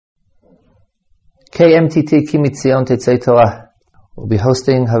KMTT Kimitzion Tetzei Torah. We'll be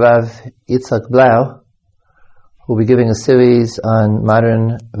hosting Harav Yitzhak Blau, who will be giving a series on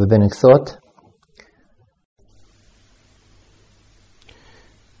modern rabbinic thought.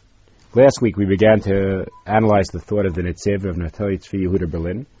 Last week we began to analyze the thought of the Netziv of Naftali Tzvi Yehuda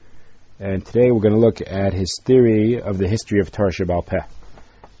Berlin, and today we're going to look at his theory of the history of Torah Shebaal Peh.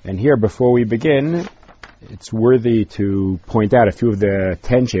 And here, before we begin, it's worthy to point out a few of the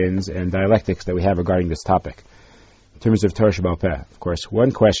tensions and dialectics that we have regarding this topic. In terms of Torah Shebaal Peh, of course,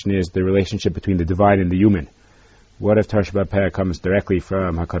 one question is the relationship between the divine and the human. What if Torah Shebaal Peh comes directly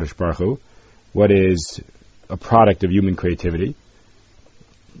from HaKadosh Baruch Hu? What is a product of human creativity?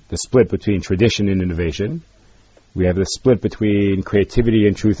 The split between tradition and innovation. We have the split between creativity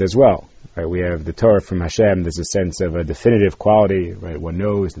and truth as well. Right? We have the Torah from Hashem. There's a sense of a definitive quality. Right? One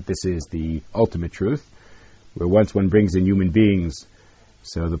knows that this is the ultimate truth. Where once one brings in human beings,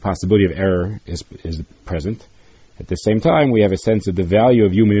 so the possibility of error is present. At the same time, we have a sense of the value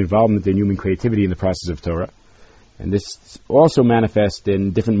of human involvement and human creativity in the process of Torah. And this also manifests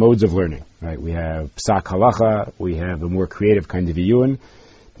in different modes of learning. Right? We have Psak Halacha, we have a more creative kind of iyun.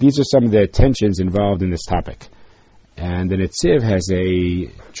 These are some of the tensions involved in this topic. And the Netziv has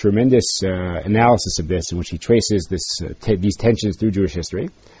a tremendous analysis of this in which he traces these tensions through Jewish history.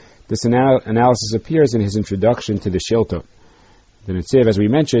 This analysis appears in his introduction to the Shiltot. The Netziv, as we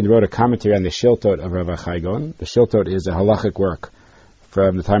mentioned, wrote a commentary on the Shiltot of Rav Achai Gon. The Shiltot is a halachic work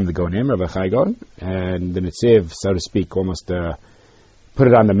from the time of the Gonim, Rav Achai Gon, and the Netziv, so to speak, almost put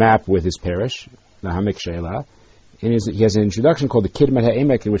it on the map with his parish, the Hamik Sheila. He has an introduction called the Kidmat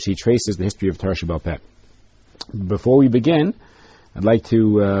HaEmek, in which he traces the history of Torah Shebaal Peh. Before we begin, I'd like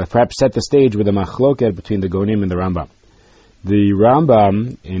to perhaps set the stage with a machloket between the Gonim and the Rambam. The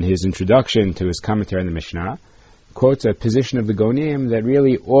Rambam, in his introduction to his commentary on the Mishnah, quotes a position of the Gonim that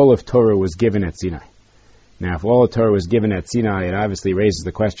really all of Torah was given at Sinai. Now, if all of Torah was given at Sinai, it obviously raises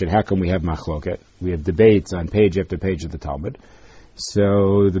the question, how come we have machloket? We have debates on page after page of the Talmud.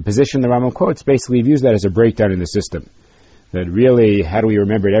 So the position the Rambam quotes basically views that as a breakdown in the system. That really, had we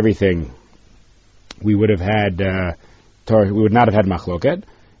remembered everything, we would have had Torah, we would not have had machloket.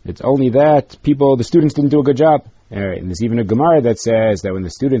 It's only that the students didn't do a good job. And there's even a Gemara that says that when the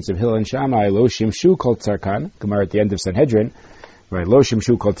students of Hillel and Shammai, Lo Shimshu Kol Tzarkan, Gemara at the end of Sanhedrin, right, Lo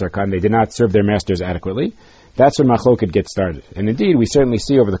Shimshu Kol Tzarkan, they did not serve their masters adequately. That's when machloket gets started. And indeed, we certainly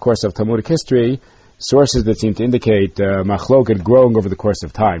see over the course of Talmudic history sources that seem to indicate machloket growing over the course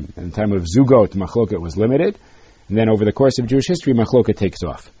of time. In the time of Zugot, machloket was limited, and then over the course of Jewish history, machloket takes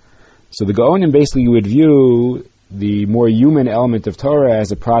off. So the Gaonim basically would view the more human element of Torah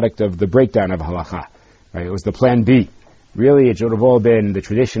as a product of the breakdown of halacha. Right? It was the plan B. Really, it should have all been the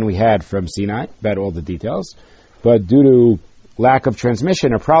tradition we had from Sinai, about all the details, but due to lack of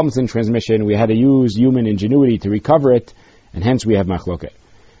transmission or problems in transmission, we had to use human ingenuity to recover it, and hence we have machloket.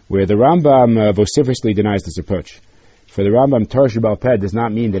 Where the Rambam vociferously denies this approach. For the Rambam, Torah Shebaal Peh does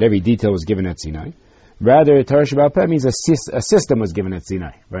not mean that every detail was given at Sinai. Rather, Torah Shebaal Peh means a system was given at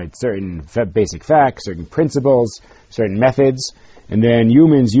Sinai, right? Certain basic facts, certain principles, certain methods, and then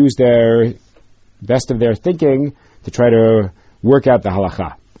humans use their best of their thinking to try to work out the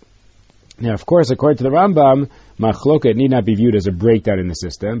halacha. Now, of course, according to the Rambam, machloket need not be viewed as a breakdown in the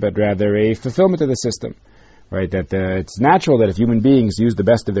system, but rather a fulfillment of the system. Right, that it's natural that if human beings use the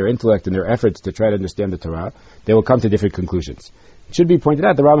best of their intellect and their efforts to try to understand the Torah, they will come to different conclusions. It should be pointed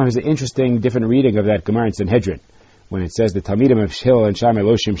out, the Rambam has an interesting, different reading of that Gemara in Sanhedrin, when it says the Talmidim of Hillel and Shammai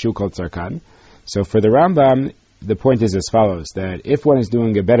Lo Shimshu Kol Tzarkan. So for the Rambam, the point is as follows, that if one is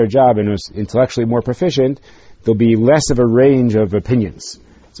doing a better job and is intellectually more proficient, there'll be less of a range of opinions.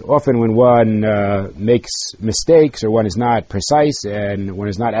 So often when one makes mistakes, or one is not precise, and one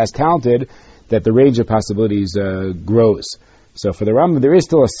is not as talented, that the range of possibilities grows. So for the Rambam, there is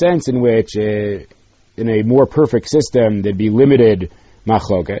still a sense in which, in a more perfect system, there'd be limited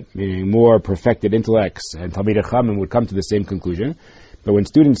machloket, meaning more perfected intellects, and Talmidei Chachamim would come to the same conclusion. But when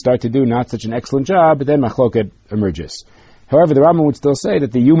students start to do not such an excellent job, then machloket emerges. However, the Rambam would still say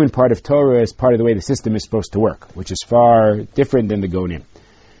that the human part of Torah is part of the way the system is supposed to work, which is far different than the Gonim.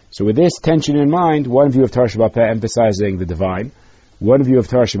 So with this tension in mind, one view of Torah Shebaal Peh emphasizing the divine, one view of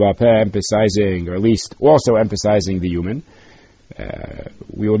Torah Shebaal Peh emphasizing, or at least also emphasizing the human.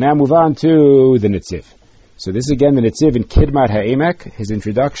 We will now move on to the Netziv. So this is again the Netziv in Kidmat HaEmek, his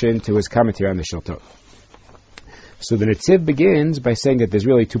introduction to his commentary on the Shiltot. So the Netziv begins by saying that there's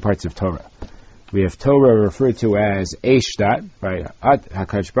really two parts of Torah. We have Torah referred to as Eish Dat, right? At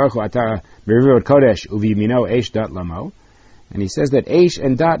HaKadosh Baruch Hu Ata Merivot Kodesh Uvimino Eish Dat Lamo. And he says that Eish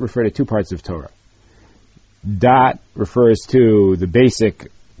and Dat refer to two parts of Torah. Dat refers to the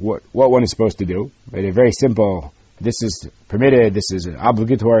basic what one is supposed to do. Right? A very simple, this is permitted, this is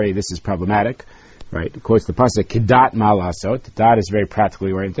obligatory, this is problematic. Right? It quotes the pasuk, Kedat ma la'asot. Dat is very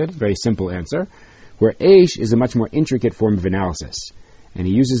practically oriented, very simple answer. Where Eish is a much more intricate form of analysis. And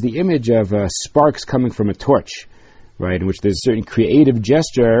he uses the image of sparks coming from a torch, right, in which there's a certain creative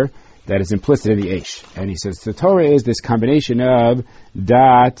gesture that is implicit in the Eish. And he says the Torah is this combination of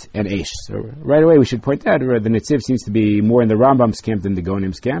Dat and Eish. So right away we should point out the Netziv seems to be more in the Rambam's camp than the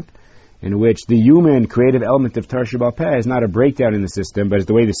Gaonim's camp, in which the human creative element of Torah Sheba'al Peh is not a breakdown in the system, but is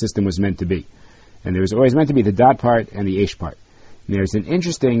the way the system was meant to be. And there was always meant to be the Dat part and the Eish part. And there's an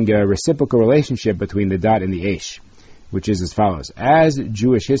interesting reciprocal relationship between the Dat and the Eish, which is as follows. As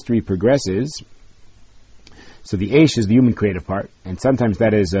Jewish history progresses, so the Eish is the human creative part, and sometimes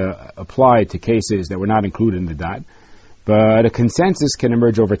that is applied to cases that were not included in the Dat, but a consensus can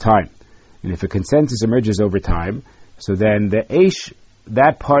emerge over time. And if a consensus emerges over time, so then the Eish,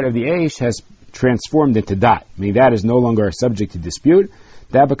 that part of the Eish has transformed into Dat, meaning that is no longer a subject to dispute.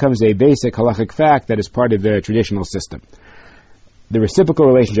 That becomes a basic halachic fact that is part of the traditional system. The reciprocal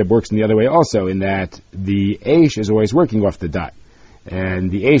relationship works in the other way also, in that the Eish is always working off the Dat.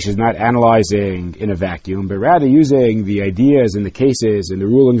 And the Eish is not analyzing in a vacuum, but rather using the ideas and the cases and the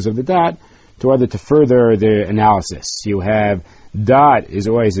rulings of the Dat to further the analysis. You have Dat is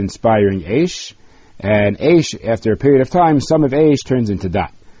always inspiring Eish, and Eish, after a period of time, some of Eish turns into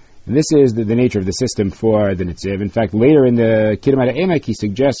Dat. And this is the nature of the system for the Netziv. In fact, later in the Kiddumat Emek, he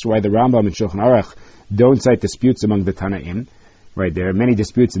suggests why the Rambam and Shulchan Aruch don't cite disputes among the Tanaim. Right, there are many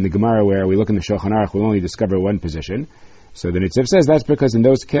disputes in the Gemara where we look in the Shulchan Aruch, we'll only discover one position. So the Netziv says that's because in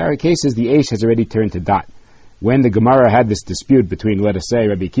those cases the Eish has already turned to Dat. When the Gemara had this dispute between, let us say,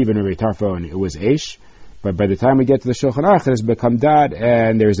 Rabbi Akiva and Rabbi Tarfo, and it was Eish, but by the time we get to the Shulchan Aruch, it has become Dat,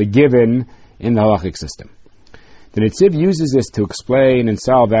 and there's a given in the halachic system. The Netziv uses this to explain and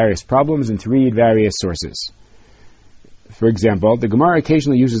solve various problems and to read various sources. For example, the Gemara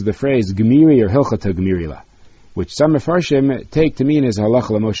occasionally uses the phrase Gemiri or Hilchata Gemirila, which some Mefarshim take to mean as Halach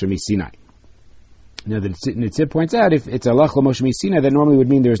LaMoshe Misinai. Now the Netziv points out if it's Halach LaMoshe Misinai, that normally would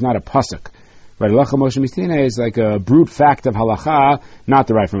mean there's not a pasuk. Right, Halach LaMoshe Misinai is like a brute fact of halacha, not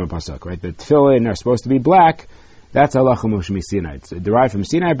derived from a pasuk. Right, the tefillin are supposed to be black. That's Halach LaMoshe Misinai. It's derived from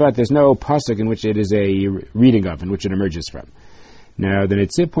Sinai, but there's no pasuk in which it is a reading of, in which it emerges from. Now the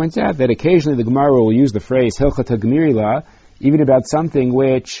Netziv points out that occasionally the Gemara will use the phrase Hilchata Gemirila even about something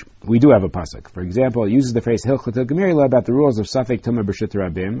which we do have a pasuk. For example, it uses the phrase Hilchata Gemirila about the rules of Safek Tumah B'Reshut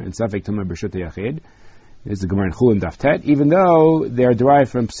Rabim and Safek Tumah B'Reshut Yachid. This is the Gemara in Chulin Daf Tet, even though they are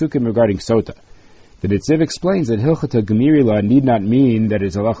derived from psukim regarding Sota. The Netziv explains that Hilchata Gemirila need not mean that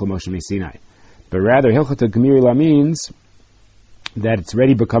it's Halach LaMoshe Misinai, but rather Hilchata Gemirila means that it's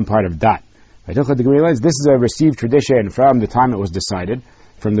already become part of Dat. Right? Hilchata Gemirila is this is a received tradition from the time it was decided,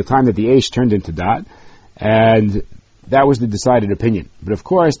 from the time that the Eish turned into Dat, and that was the decided opinion. But of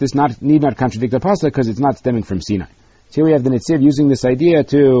course, this need not contradict the pasuk because it's not stemming from Sinai. So here we have the Netziv using this idea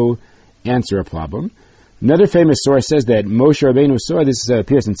to answer a problem. Another famous source says that Moshe Rabbeinu saw, this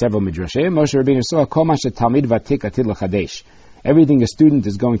appears in several midrashim, Moshe Rabbeinu saw, Kol ma shetalmid vatik atid l'chadesh. Everything a student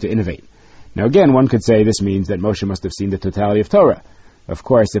is going to innovate. Now again, one could say this means that Moshe must have seen the totality of Torah. Of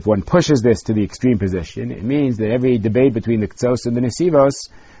course, if one pushes this to the extreme position, it means that every debate between the Ktzos and the Nesivos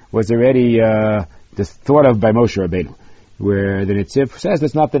was already thought of by Moshe Rabbeinu. Where the Netziv says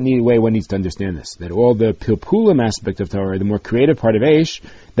that's not the way one needs to understand this. That all the pilpulim aspect of Torah, the more creative part of Eish,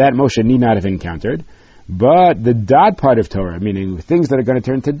 that Moshe need not have encountered. But the Dat part of Torah, meaning things that are going to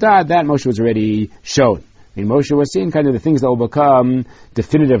turn to Dat, that Moshe was already shown. I mean, Moshe was seeing kind of the things that will become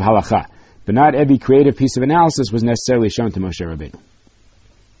definitive halacha. But not every creative piece of analysis was necessarily shown to Moshe Rabbeinu.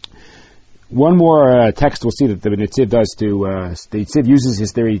 One more text we'll see that the Netziv does the Netziv uses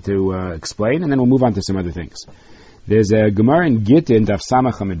his theory to explain, and then we'll move on to some other things. There's a Gemara in Gittin, Daf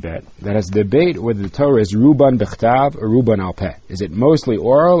Samach Amid Bet, that has a debate whether the Torah is Ruban Bechtav or Ruban Al Peh. Is it mostly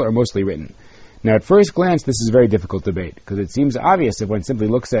oral or mostly written? Now, at first glance, this is a very difficult debate, because it seems obvious if one simply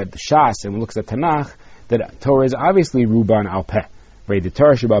looks at Shas and looks at Tanakh, that Torah is obviously Ruban Al Peh. Right? The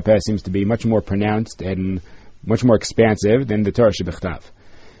Torah Sheba'al Peh seems to be much more pronounced and much more expansive than the Torah Shebechtav.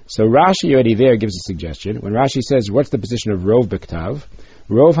 So Rashi already there gives a suggestion. When Rashi says, what's the position of Rov Bechtav?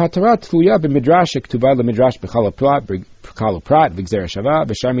 Rov HaTorah tluya b'midrash k'tuba l'midrash b'chal prat v'gzer shava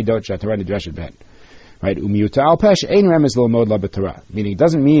b'shar midot she'atorah nidrashet b'hen. Right? U'miyuta al peh she'ein remez l'mod la b'torah. Meaning, it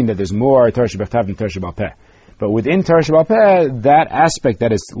doesn't mean that there's more Torah Shebechtav than Torah Sheba'al Peh. But within Torah Sheba'al Peh, that aspect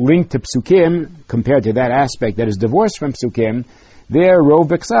that is linked to psukim compared to that aspect that is divorced from psukim, there Rov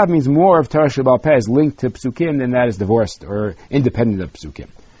Bechtav means more of Torah Sheba'al Peh is linked to psukim than that is divorced or independent of psukim.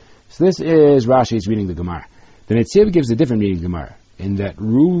 So this is Rashi's reading the Gemara. The Netziv gives a different reading of the Gemara. in that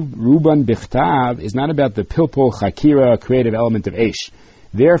Ruban Bichtav is not about the pilpul chakira creative element of Eish.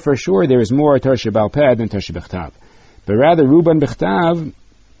 There, for sure, there is more Torah Sheba'al Peh than Torah Bichtav. But rather, Ruban Bichtav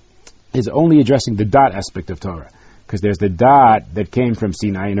is only addressing the dot aspect of Torah. Because there's the dot that came from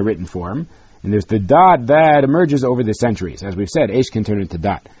Sinai in a written form, and there's the dot that emerges over the centuries. As we've said, Eish can turn into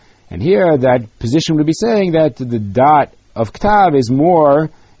dot. And here, that position would be saying that the dot of Ktav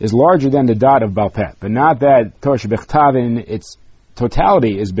is larger than the dot of Baal Peh, but not that Torah Shebechtav in its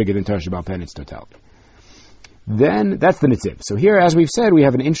totality is bigger than Torah Sheba'al Peh in its totality. Then, that's the Netziv. So here, as we've said, we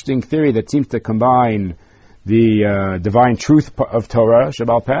have an interesting theory that seems to combine the divine truth of Torah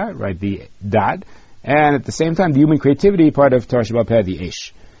Sheba'al Peh, right, the dot, and at the same time, the human creativity part of Torah Sheba'al Peh, the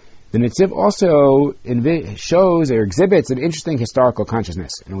Eish. The Netziv also shows or exhibits an interesting historical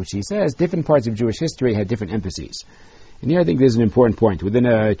consciousness, in which he says different parts of Jewish history had different emphases. And here I think there's an important point. Within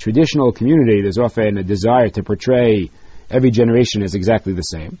a traditional community, there's often a desire to portray every generation as exactly the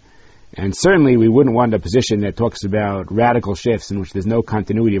same. And certainly we wouldn't want a position that talks about radical shifts in which there's no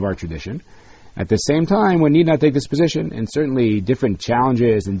continuity of our tradition. At the same time, one need not take this position, and certainly different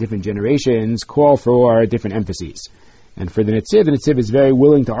challenges and different generations call for different emphases. And for the Netziv is very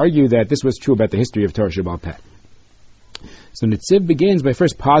willing to argue that this was true about the history of Torah Sheba'al Peh. So Netziv begins by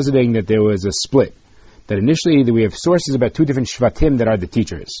first positing that there was a split. That initially we have sources about two different Shvatim that are the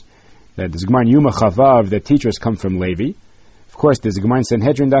teachers. That there's Gemara in Yuma Chavav that teachers come from Levi. Of course, there's a Gemara in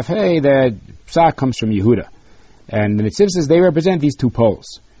Sanhedrin Daf Hey that Psak comes from Yehuda. And the Netziv says they represent these two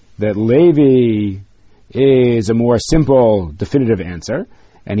poles. That Levi is a more simple, definitive answer.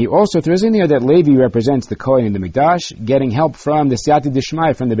 And he also throws in here that Levi represents the Kohen in the Mikdash, getting help from the Siyata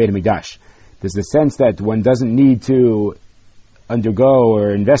Dishmai from the Beit HaMikdash. There's the sense that one doesn't need to undergo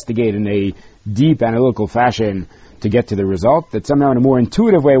or investigate in a deep analytical fashion to get to the result, that somehow in a more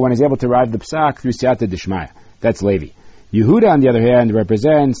intuitive way one is able to arrive at the Psak through Siyata Dishmaya. That's Levi. Yehuda, on the other hand,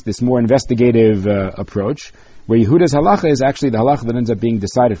 represents this more investigative approach, where Yehuda's halacha is actually the halacha that ends up being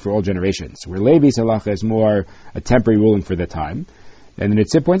decided for all generations, where Levi's halacha is more a temporary ruling for the time. And the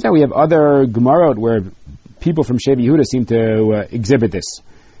Netziv points out we have other Gemarot where people from Shevi Yehuda seem to exhibit this.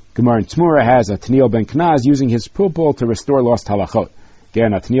 Gemara in Tzmura has a Tniel ben Knaz using his pulpul to restore lost halachot.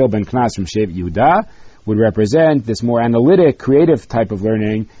 Again, a Tniel ben Knaz from Shevi Yehuda would represent this more analytic, creative type of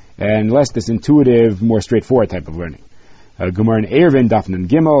learning, and less this intuitive, more straightforward type of learning. Gemara in Eruvin, Daf Nun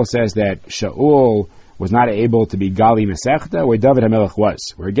Gimel, says that Shaul was not able to be Gali Masechta, where David HaMelech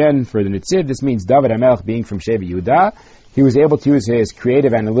was. Where again, for the Netziv, this means David HaMelech being from Shevi Yehuda, he was able to use his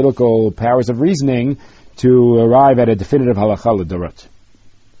creative analytical powers of reasoning to arrive at a definitive halacha l'dorot.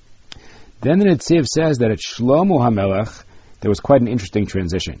 Then the Netziv says that at Shlomo HaMelech, there was quite an interesting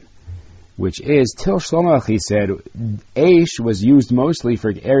transition, which is, till Shlomo, he said, Eish was used mostly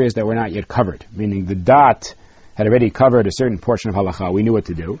for areas that were not yet covered, meaning the dot had already covered a certain portion of halacha. We knew what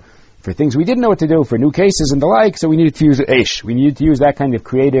to do. For things we didn't know what to do, for new cases and the like, so we needed to use Eish. We needed to use that kind of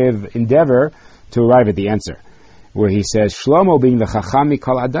creative endeavor to arrive at the answer. Where he says, Shlomo being the Chacham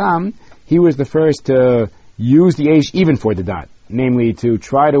Mikol Adam, he was the first to use the Eish even for the dot. Namely, to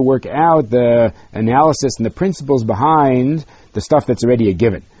try to work out the analysis and the principles behind the stuff that's already a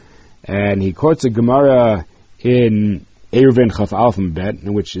given. And he quotes a Gemara in Eruvin Chaf Alf Bet,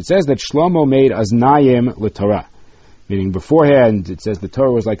 in which it says that Shlomo made Aznayim l'Torah. Meaning beforehand, it says the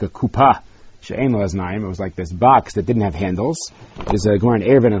Torah was like a kupa, she'ein l'Aznayim. It was like this box that didn't have handles. There's a Gemara in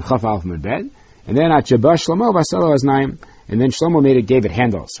Eruvin and Chaf Alf Bet. And then at Shabbat Shlomo Vasalo Aznayim. And then Shlomo gave it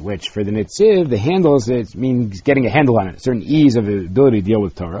handles, which for the Netziv, the handles, it means getting a handle on it, a certain ease of the ability to deal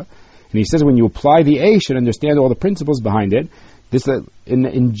with Torah. And he says when you apply the Eish and understand all the principles behind it, this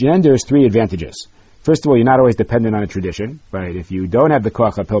engenders three advantages. First of all, you're not always dependent on a tradition, right? If you don't have the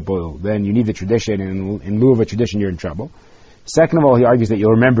Koach HaPilpul, then you need the tradition, and in lieu of a tradition, you're in trouble. Second of all, he argues that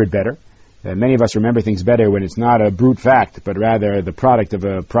you'll remember it better. Many of us remember things better when it's not a brute fact, but rather the product of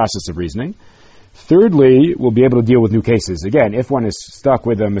a process of reasoning. Thirdly, we'll be able to deal with new cases. Again, if one is stuck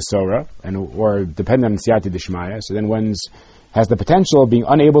with a Masorah or dependent on Siyata Dishmaya, so then one has the potential of being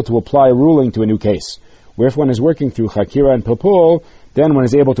unable to apply a ruling to a new case. Where if one is working through Chakira and Pilpul, then one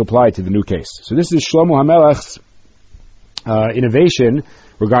is able to apply it to the new case. So this is Shlomo HaMelech's innovation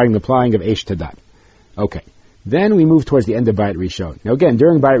regarding the applying of Eish to dot. Okay. Then we move towards the end of Bayit Rishon. Now again,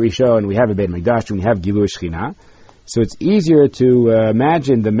 during Bayit Rishon, we have a Beit Mikdash and we have Gilui Shechina. So it's easier to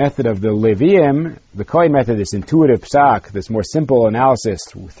imagine the method of the Leviim, the Kohen method, this intuitive psak, this more simple analysis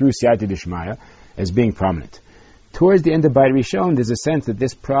through Siyata Dishmaya, as being prominent. Towards the end of Bayit Rishon, there's a sense that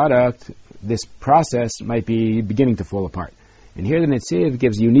this process might be beginning to fall apart. And here the Netziv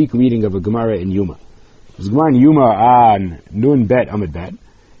gives a unique reading of a Gemara in Yuma. There's a Gemara in Yuma on Nun Bet Amud Bet,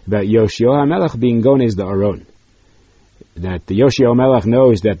 about Yoshio HaMelech being Gonez the Aron. that the Yoshio Melech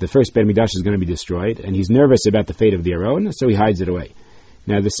knows that the first Beit Mikdash is going to be destroyed, and he's nervous about the fate of the Aron, so he hides it away.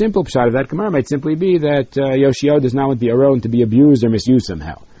 Now, the simple pshat of that Gemara might simply be that Yoshio does not want the Aron to be abused or misused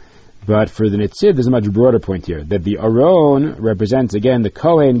somehow. But for the Netziv, there's a much broader point here, that the Aron represents, again, the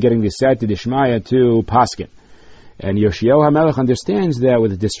Kohen getting the Siyata Dishmaya to Paskin. And Yoshio HaMelech understands that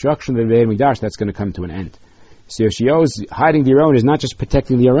with the destruction of the Beit Mikdash, that's going to come to an end. So Yoshio's hiding the Aron is not just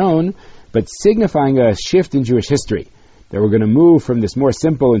protecting the Aron, but signifying a shift in Jewish history. That we're going to move from this more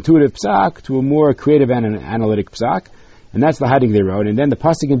simple, intuitive psak to a more creative and analytic psak, and that's the hiding the Aron. And then the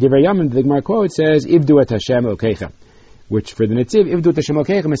pasuk in Divrei Yamin, the Gemara quote says, "Ivdu et Hashem Elokeichem," which for the Netziv, "Ivdu et Hashem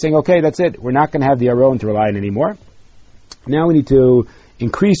Elokeichem" is saying, okay, that's it. We're not going to have the Aron to rely on anymore. Now we need to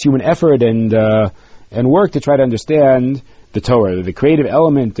increase human effort and work to try to understand the Torah, the creative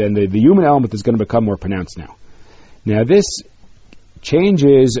element and the human element is going to become more pronounced now. Now this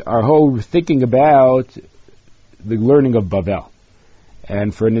changes our whole thinking about the learning of Bavel.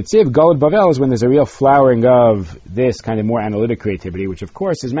 And for Netziv, Galad Bavel is when there's a real flowering of this kind of more analytic creativity, which of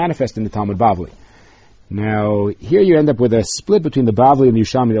course is manifest in the Talmud Bavli. Now, here you end up with a split between the Bavli and the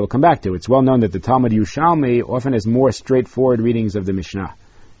Yerushalmi that we'll come back to. It's well known that the Talmud Yerushalmi often has more straightforward readings of the Mishnah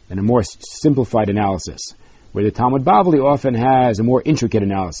and a more simplified analysis, where the Talmud Bavli often has a more intricate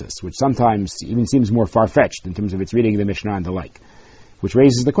analysis, which sometimes even seems more far-fetched in terms of its reading of the Mishnah and the like. Which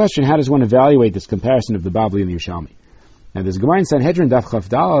raises the question, how does one evaluate this comparison of the Bavli and the Yerushalmi? Now there's a Gemara in Sanhedrin Daf Chaf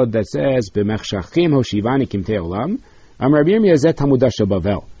Daled that says, "B'mechshachim hoshivani kimtei olam, am Rabbi Yirmiyah zeh Talmudah shel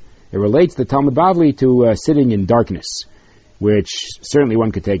Bavel." It relates the Talmud Bavli to sitting in darkness, which certainly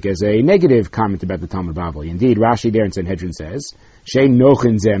one could take as a negative comment about the Talmud Bavli. Indeed, Rashi there in Sanhedrin says, "Shein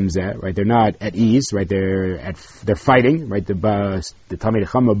nochen zem zeh," right? They're not at ease, right? They're fighting, right? The Talmidei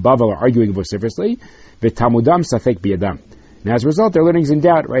Chacham of Bavel are arguing vociferously. V'Talmudam safek biyadam. And as a result, their learning is in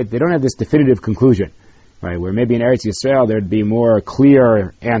doubt, right? They don't have this definitive conclusion, right? Where maybe in Eretz Yisrael there'd be more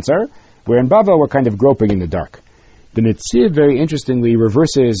clear answer, where in Bavel we're kind of groping in the dark. The Netziv very interestingly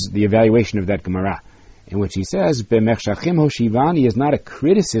reverses the evaluation of that Gemara, in which he says, "B'mechshachim hoshivani" is not a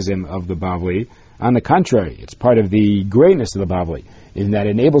criticism of the Bavli. On the contrary, it's part of the greatness of the Bavli, in that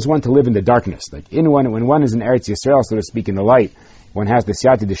it enables one to live in the darkness. Like when one is in Eretz Yisrael, so to speak, in the light, one has the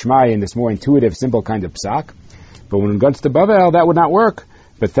Siyata Dishmaya and this more intuitive, simple kind of psak. But when it comes to Bavel, that would not work.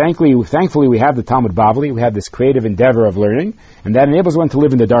 But thankfully, we have the Talmud Bavli, we have this creative endeavor of learning, and that enables one to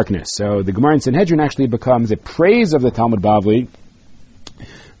live in the darkness. So the Gemara in Sanhedrin actually becomes a praise of the Talmud Bavli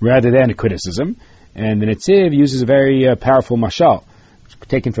rather than a criticism. And the Netziv uses a very powerful mashal,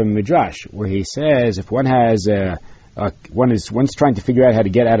 taken from Midrash, where he says if one has one's trying to figure out how to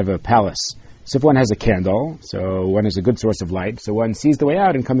get out of a palace. So if one has a candle, so one has a good source of light, so one sees the way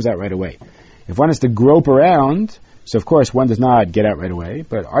out and comes out right away. If one has to grope around, so of course one does not get out right away,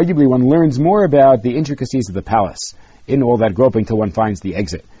 but arguably one learns more about the intricacies of the palace in all that groping till one finds the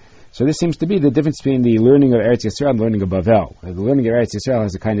exit. So this seems to be the difference between the learning of Eretz Yisrael and the learning of Bavel. The learning of Eretz Yisrael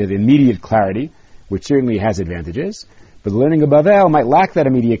has a kind of immediate clarity, which certainly has advantages, but the learning of Bavel might lack that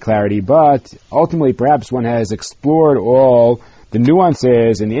immediate clarity, but ultimately perhaps one has explored all the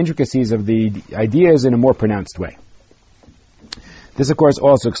nuances and the intricacies of the ideas in a more pronounced way. This, of course,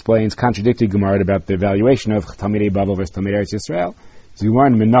 also explains contradictory Gemara about the evaluation of Talmidei Bavel versus Talmidei Eretz Yisrael. So Gemara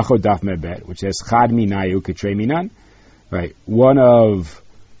in Menachot Daf Mebet, which says Chad minayu k'trei minan, right? One of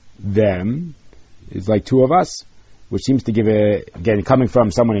them is like two of us, which seems to give again coming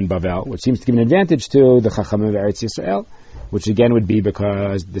from someone in Bavel, which seems to give an advantage to the Chachamim of Eretz Yisrael, which again would be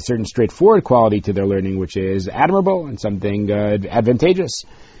because the certain straightforward quality to their learning, which is admirable and something advantageous,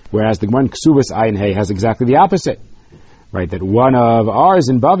 whereas the Gemara in Ksubas Ayin Hey has exactly the opposite. Right, that one of ours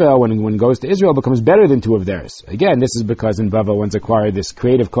in Bavel, when one goes to Israel, becomes better than two of theirs. Again, this is because in Bavel one's acquired this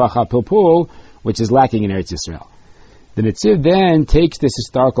creative koach pilpul, which is lacking in Eretz Yisrael. The Netziv then takes this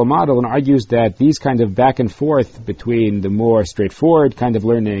historical model and argues that these kind of back and forth between the more straightforward kind of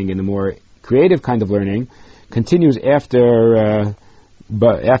learning and the more creative kind of learning continues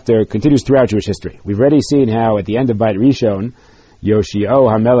continues throughout Jewish history. We've already seen how at the end of Beit Rishon, Yoshio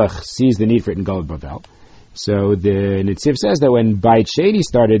HaMelech sees the need for it in Galad Bavel. So the Netziv says that when Beit Sheni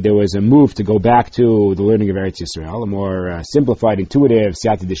started, there was a move to go back to the learning of Eretz Yisrael, a more simplified, intuitive,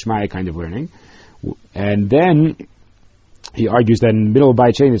 Siyata Dishmaya kind of learning. And then he argues that in the middle of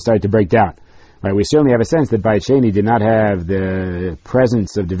Beit Sheni it started to break down. Right? We certainly have a sense that Beit Sheni did not have the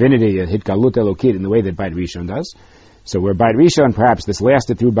presence of divinity, a Hitgalut Elokit, in the way that Beit Rishon does. So where Beit Rishon, perhaps this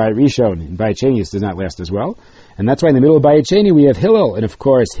lasted through Beit Rishon, in Beit Sheni this does not last as well. And that's why in the middle of Beit Sheni we have Hillel, and of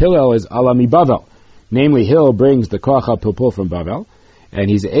course Hillel is Ala mi Bavel. Namely, Hillel brings the Koach HaPilpul from Bavel, and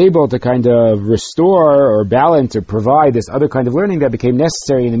he's able to kind of restore or balance or provide this other kind of learning that became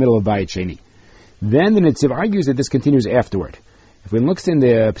necessary in the middle of Beit Sheni. Then the Netziv argues that this continues afterward. If one looks in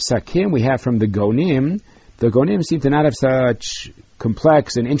the Psakim we have from the Gonim seem to not have such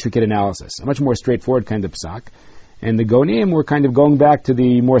complex and intricate analysis, a much more straightforward kind of Psak. And the Gonim were kind of going back to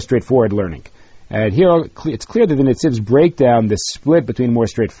the more straightforward learning. And here it's clear that the Netziv's breakdown, the split between more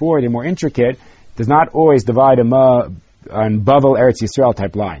straightforward and more intricate, does not always divide them on Bavel Eretz Yisrael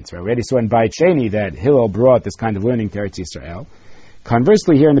type lines. Right? We already saw in Bayit Sheni that Hillel brought this kind of learning to Eretz Yisrael.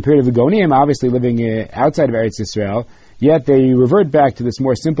 Conversely, here in the period of the Gonim, obviously living outside of Eretz Yisrael, yet they revert back to this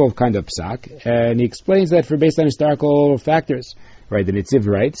more simple kind of Psak, and he explains that based on historical factors. Right? The Netziv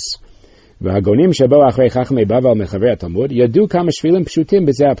writes, "V'hagonim shabo achrei chachmei Bavel mechavei Talmud yadu kama shvilim pshutim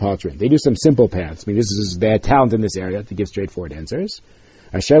b'zeh apaltrin." They do some simple paths. I mean, they had talent in this area to give straightforward answers.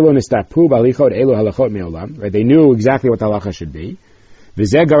 Asher lo nistapu b'halichot elu halachot me'olam. Right? They knew exactly what the halacha should be.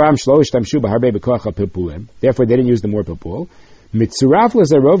 V'zeh garam shlo ishtamshu b'harbei b'koach ha'pilpulim. Therefore, they didn't use the more pilpul. Mitzuraf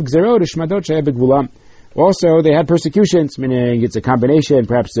l'zerov gzerot shmadot sheyeh b'gvulam. Also, they had persecutions, meaning it's a combination,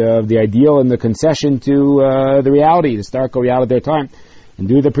 perhaps, of the ideal and the concession to the reality, the historical reality of their time. And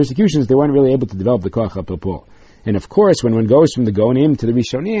due to the persecutions, they weren't really able to develop the koach ha'pilpul. And of course, when one goes from the Gonim to the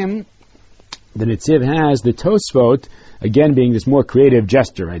Rishonim, the Netziv has the Tosfot, again being this more creative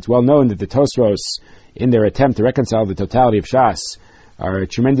gesture. Right? It's well known that the Tosfos, in their attempt to reconcile the totality of Shas, are a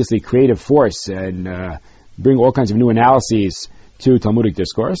tremendously creative force and bring all kinds of new analyses to Talmudic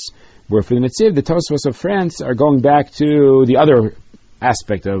discourse. Where for the Netziv, the Tosfos of France are going back to the other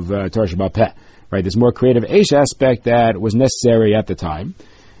aspect of Torah Sheba'al Peh, right? This more creative Eish aspect that was necessary at the time.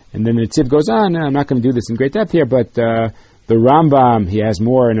 And then the Netziv goes on, I'm not going to do this in great depth here, but the Rambam, he has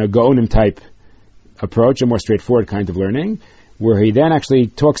more in a Gaonim type approach, a more straightforward kind of learning, where he then actually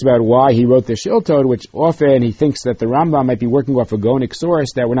talks about why he wrote the Shiltot, which often he thinks that the Rambam might be working off a Gaonic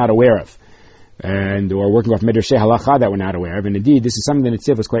source that we're not aware of. Or working off Midrashei Halacha that we're not aware of. And indeed, this is something the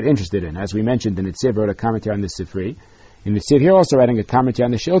Netziv was quite interested in. As we mentioned, the Netziv wrote a commentary on the Sifri. And the Netziv here also writing a commentary on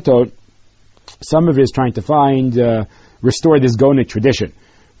the Shiltot. Some of it is trying to restore this Gaonic tradition,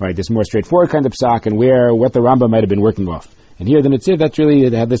 right? This more straightforward kind of Psak and what the Rambam might have been working off. And here the Netziv, that's really,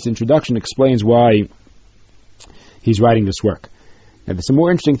 this introduction explains why he's writing this work. Now there's some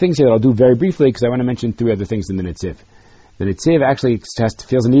more interesting things here that I'll do very briefly because I want to mention three other things in the Netziv. The Netziv actually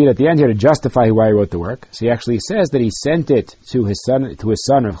feels a need at the end here to justify why he wrote the work. So he actually says that he sent it to his son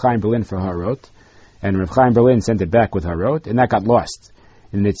Rav Chaim Berlin for Harot, and Rav Chaim Berlin sent it back with Harot, and that got lost.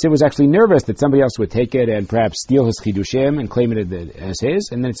 And the Netziv was actually nervous that somebody else would take it and perhaps steal his Chidushim and claim it as his,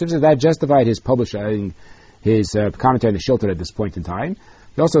 and then it seems that justified his publishing his commentary on the Shiltot at this point in time.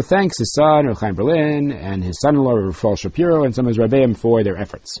 He also thanks his son, Rav Chaim Berlin, and his son-in-law, Rav Fall Shapiro, and some of his Rabbeim for their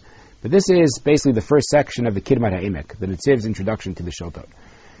efforts. But this is basically the first section of the Kidmat HaEmek, the Netziv's introduction to the Shiltot.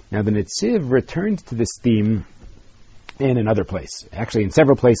 Now the Netziv returns to this theme in another place, actually in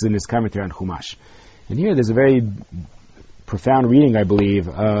several places in his commentary on Chumash. And here there's a very profound reading, I believe,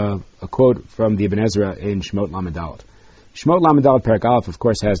 a quote from the Ibn Ezra in Shemot Lamed Dalet. Shemot Lamed Dalet Perek Aleph, of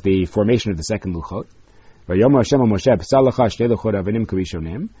course, has the formation of the second Luchot. Vayomer Hashem Moshe, Pesal Lecha Shtei Luchot Avanim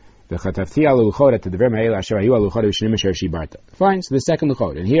K'Rishonim. Fine, so the second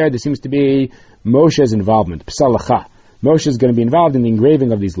Luchot. And here there seems to be Moshe's involvement. Moshe is going to be involved in the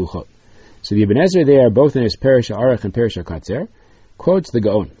engraving of these Luchot. So the Ibn Ezra there, both in his Perish HaArach and Perish HaKatzer, quotes the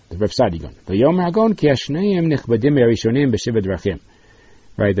Gaon, the Rav Sadi Gaon.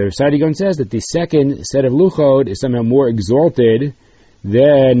 Right, the Rav Sadi Gaon says that the second set of Luchot is somehow more exalted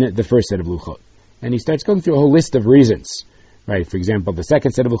than the first set of Luchot. And he starts going through a whole list of reasons. Right, for example, the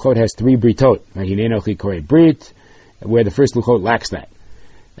second set of Luchot has 3 Britot, Brit, where the first Luchot lacks that.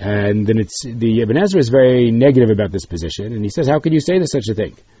 And then the Ibn Ezra is very negative about this position, and he says, how could you say there's such a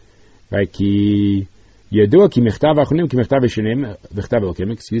thing? Right, excuse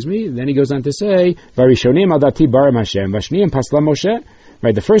me. Then he goes on to say, right,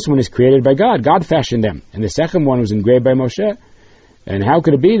 the first one is created by God. God fashioned them. And the second one was engraved by Moshe. And how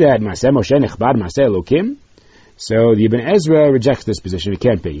could it be that So the Ibn Ezra rejects this position. It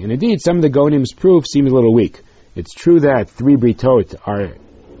can't be. And indeed, some of the Gaonim's proof seems a little weak. It's true that 3 Britot are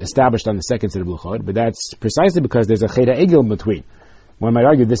established on the second set of Luchot, but that's precisely because there's a Chet HaEgel in between. One might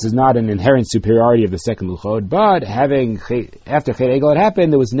argue this is not an inherent superiority of the second Luchot, but after Chet HaEgel had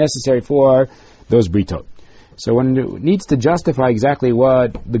happened, it was necessary for those Britot. So one needs to justify exactly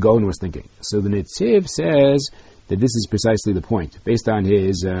what the Gaon was thinking. So the Netziv says that this is precisely the point, based on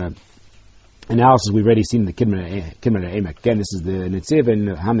his analysis we've already seen in the Kidmat HaEmek. Again, this is the Netziv in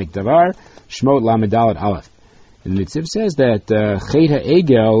Hamik Davar, Shemot Lamed Dalet Aleph. And the Netziv says that Chet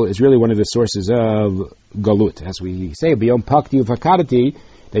HaEgel is really one of the sources of Galut. As we say, B'yom Pakti Uvakadati,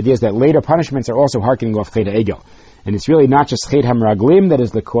 the idea is that later punishments are also hearkening off Chet HaEgel. And it's really not just Chet HaMeraglim that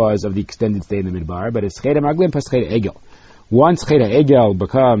is the cause of the extended stay in the Midbar, but it's Chet HaMeraglim plus Chet HaEgel. Once Chet HaEgel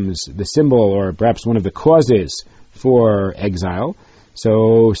becomes the symbol, or perhaps one of the causes for exile,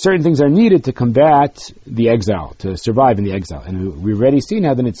 so certain things are needed to combat the exile, to survive in the exile. And we've already seen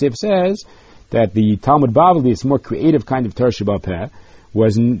how the Netziv says that the Talmud Bavli, this more creative kind of Torah Sheba'al Peh,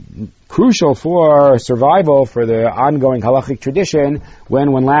 was crucial for survival for the ongoing halachic tradition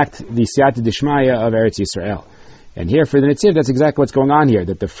when one lacked the Siyata Dishmaya of Eretz Yisrael. And here for the Netziv, that's exactly what's going on here,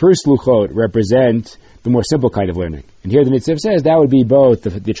 that the first Luchot represent the more simple kind of learning. And here the Netziv says that would be both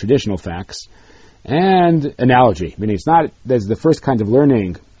the traditional facts and analogy. Meaning it's not, there's the first kind of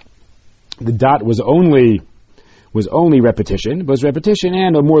learning, the dot was only repetition, but it was repetition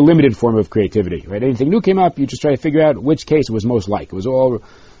and a more limited form of creativity, right? Anything new came up, you just try to figure out which case it was most like. It was all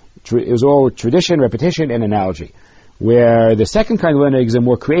tradition, repetition, and analogy. Where the second kind of learning is a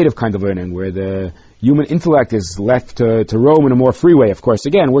more creative kind of learning, where the human intellect is left to roam in a more free way, of course,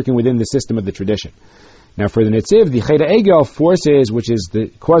 again, working within the system of the tradition. Now for the Netziv, the Chet HaEgel forces,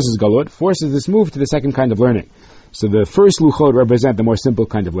 causes Galut, forces this move to the second kind of learning. So the first Luchot represent the more simple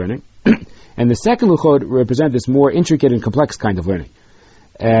kind of learning, and the second Luchot represent this more intricate and complex kind of learning.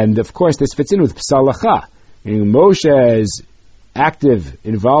 And of course this fits in with Psalacha, meaning Moshe's active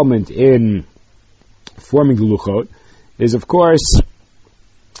involvement in forming the Luchot is of course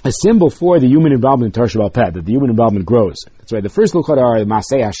a symbol for the human involvement in Torah Sheba'al Peh, that the human involvement grows. That's why the first Luchot are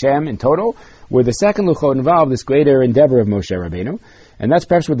Masei Hashem in total, where the second Luchot involve this greater endeavor of Moshe Rabbeinu, and that's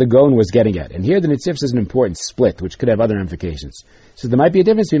perhaps what the Gaon was getting at. And here the Netziv says an important split, which could have other ramifications. So there might be a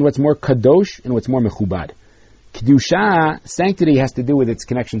difference between what's more kadosh and what's more mechubad. Kedusha, sanctity, has to do with its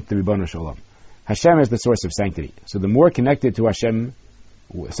connection to the Ribono Shel Olam. Hashem is the source of sanctity. So the more connected to Hashem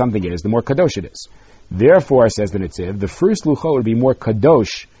something is, the more kadosh it is. Therefore, says the Netziv, the first Luchot would be more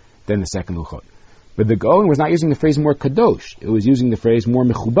kadosh than the second Luchot. But the Gaon was not using the phrase more kadosh. It was using the phrase more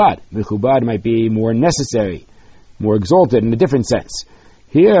mechubad. Mechubad might be more necessary, more exalted in a different sense.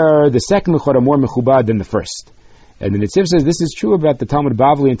 Here, the second Luchot are more mechubad than the first. And the Netziv says this is true about the Talmud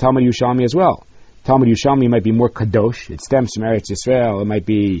Bavli and Talmud Yerushalmi as well. Talmud Yerushalmi might be more kadosh. It stems from Eretz Yisrael. It might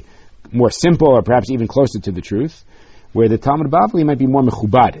be more simple or perhaps even closer to the truth. Where the Talmud Bavli might be more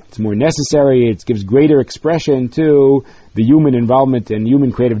mechubad. It's more necessary, it gives greater expression to the human involvement and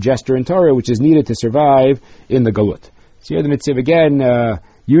human creative gesture in Torah, which is needed to survive in the Galut. So here the Netziv again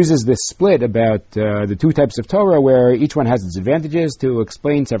uses this split about the two types of Torah, where each one has its advantages, to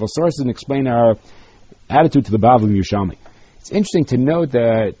explain several sources and explain our attitude to the Bavli and Yerushalmi. It's interesting to note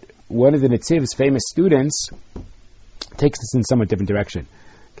that one of the Netziv's famous students takes this in a somewhat different direction.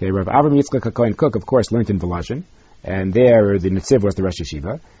 Okay, Rav Avram Yitzchak HaKohen Kook, of course, learned in Volozhin. And there, the Netziv was the Rosh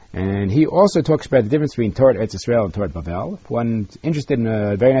Yeshiva. And he also talks about the difference between Torah Eretz Yisrael and Torah Bavel. If one's interested in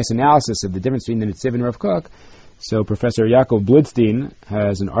a very nice analysis of the difference between the Netziv and Rav Kook, so Professor Yaakov Blidstein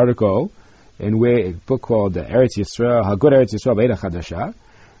has an article in a book called Eretz Yisrael, Hagud Eretz Yisrael Be'eda Chadasha,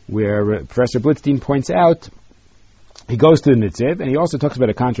 where Professor Blidstein points out, he goes to the Netziv, and he also talks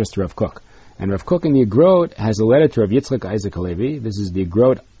about a contrast to Rav Kook. And Rav Kook in the Igrot has a letter to Rav Yitzchak Isaac Halevi. This is the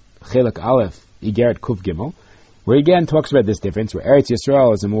Igrot Chelek Aleph, Igeret Kuf Gimel, where he again talks about this difference, where Eretz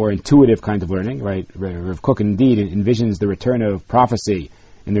Yisrael is a more intuitive kind of learning, right? Rav Kook indeed envisions the return of prophecy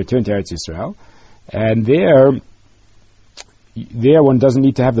and the return to Eretz Yisrael. And there one doesn't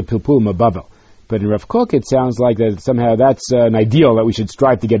need to have the Pilpul Mabavel. But in Rav Kook, it sounds like that somehow that's an ideal that we should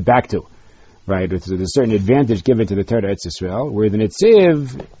strive to get back to, right? There's a certain advantage given to the Torah Eretz Yisrael, where the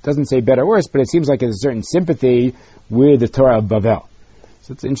Netziv doesn't say better or worse, but it seems like there's a certain sympathy with the Torah of Bavel.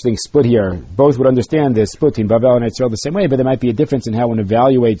 So it's an interesting split here. Both would understand the split between Bavel and Yisrael the same way, but there might be a difference in how one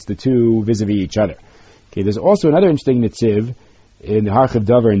evaluates the two vis-a-vis each other. Okay, there's also another interesting Netziv in the Harchiv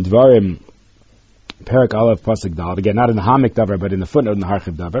Davar in Dvarim, Perak Aleph Pasuk Dal, again, not in the Hamik Davar, but in the footnote in the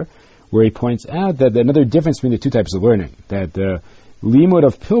Harchiv Davar, where he points out that another difference between the two types of learning, that the limud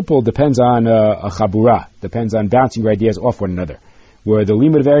of Pilpul depends on a chabura, depends on bouncing your ideas off one another. Where the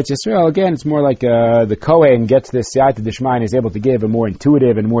limud of Eretz Yisrael, again, it's more like the Kohen gets this Siyata Dishmaya and is able to give a more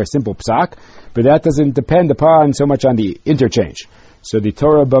intuitive and more simple psak, but that doesn't depend upon so much on the interchange. So the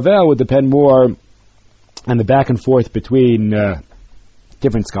Torah Bavel would depend more on the back and forth between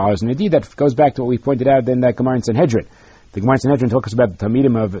different scholars. And indeed, that goes back to what we pointed out in that Gemara in Sanhedrin. The Gemara in Sanhedrin talks about the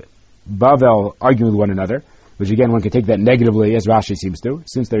Talmidim of Bavel arguing with one another, which again, one can take that negatively, as Rashi seems to.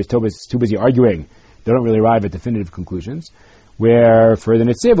 Since they're too busy arguing, they don't really arrive at definitive conclusions. Where for the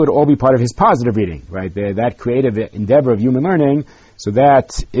Netziv would all be part of his positive reading, right? That creative endeavor of human learning, so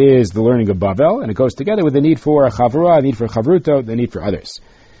that is the learning of Bavel, and it goes together with the need for a chavura, the need for chavruto, the need for others.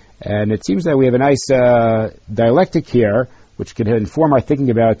 And it seems that we have a nice dialectic here, which can inform our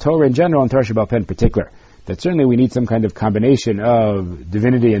thinking about Torah in general and Torah Sheba'al Peh in particular. that certainly we need some kind of combination of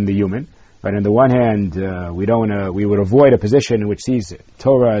divinity and the human. Right, on the one hand, we would avoid a position which sees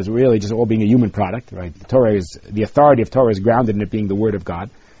Torah as really just all being a human product. Right, the authority of Torah is grounded in it being the word of God,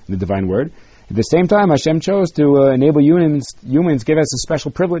 the divine word. At the same time, Hashem chose to enable humans give us a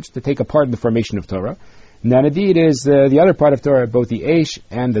special privilege to take a part in the formation of Torah. And that indeed is the other part of Torah, both the Eish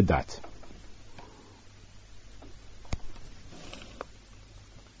and the Dat.